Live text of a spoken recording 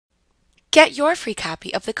Get your free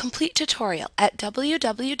copy of the complete tutorial at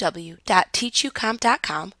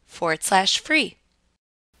www.teachucomp.com/free.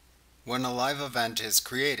 When a live event is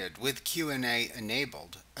created with Q&A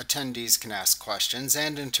enabled, attendees can ask questions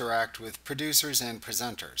and interact with producers and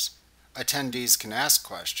presenters. Attendees can ask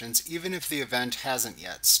questions even if the event hasn't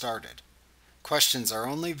yet started. Questions are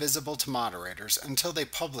only visible to moderators until they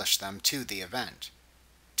publish them to the event.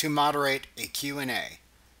 To moderate a Q&A,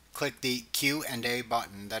 click the Q&A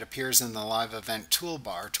button that appears in the live event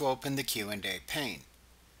toolbar to open the Q&A pane.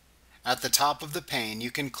 At the top of the pane,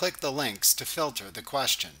 you can click the links to filter the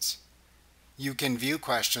questions. You can view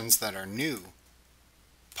questions that are new,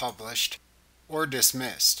 published, or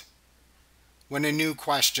dismissed. When a new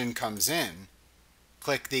question comes in,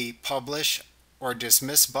 click the Publish or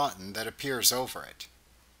Dismiss button that appears over it.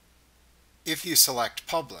 If you select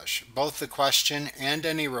Publish, both the question and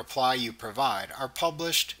any reply you provide are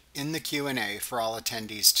published in the Q&A for all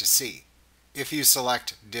attendees to see. If you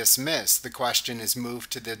select Dismiss, the question is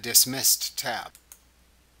moved to the Dismissed tab.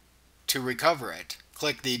 To recover it,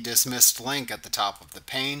 click the Dismissed link at the top of the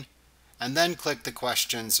pane, and then click the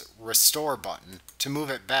question's Restore button to move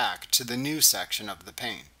it back to the New section of the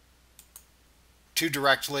pane. To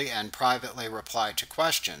directly and privately reply to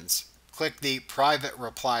questions, click the Private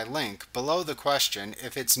Reply link below the question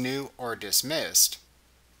if it's new or dismissed,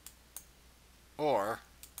 or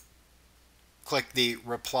click the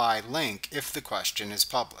Reply link if the question is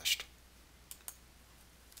published.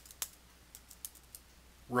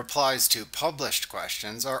 Replies to published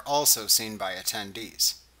questions are also seen by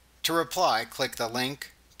attendees. To reply, click the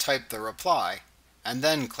link, type the reply, and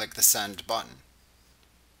then click the Send button.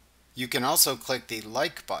 You can also click the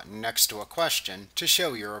Like button next to a question to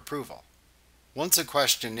show your approval. Once a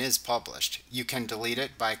question is published, you can delete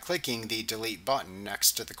it by clicking the Delete button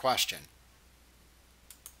next to the question.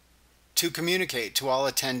 To communicate to all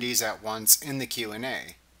attendees at once in the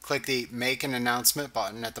Q&A, click the Make an Announcement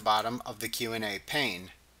button at the bottom of the Q&A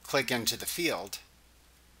pane, click into the field,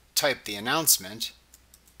 type the announcement,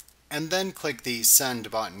 and then click the Send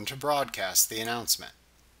button to broadcast the announcement.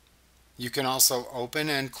 You can also open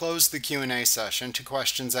and close the Q&A session to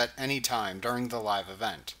questions at any time during the live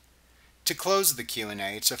event. To close the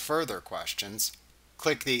Q&A to further questions,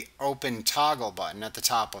 click the Open Toggle button at the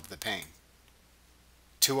top of the pane.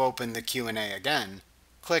 To open the Q&A again,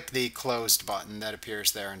 click the Closed button that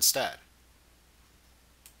appears there instead.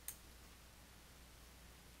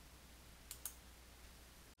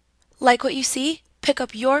 Like what you see? Pick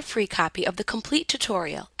up your free copy of the complete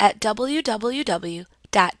tutorial at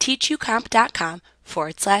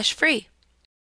www.teachucomp.com/free.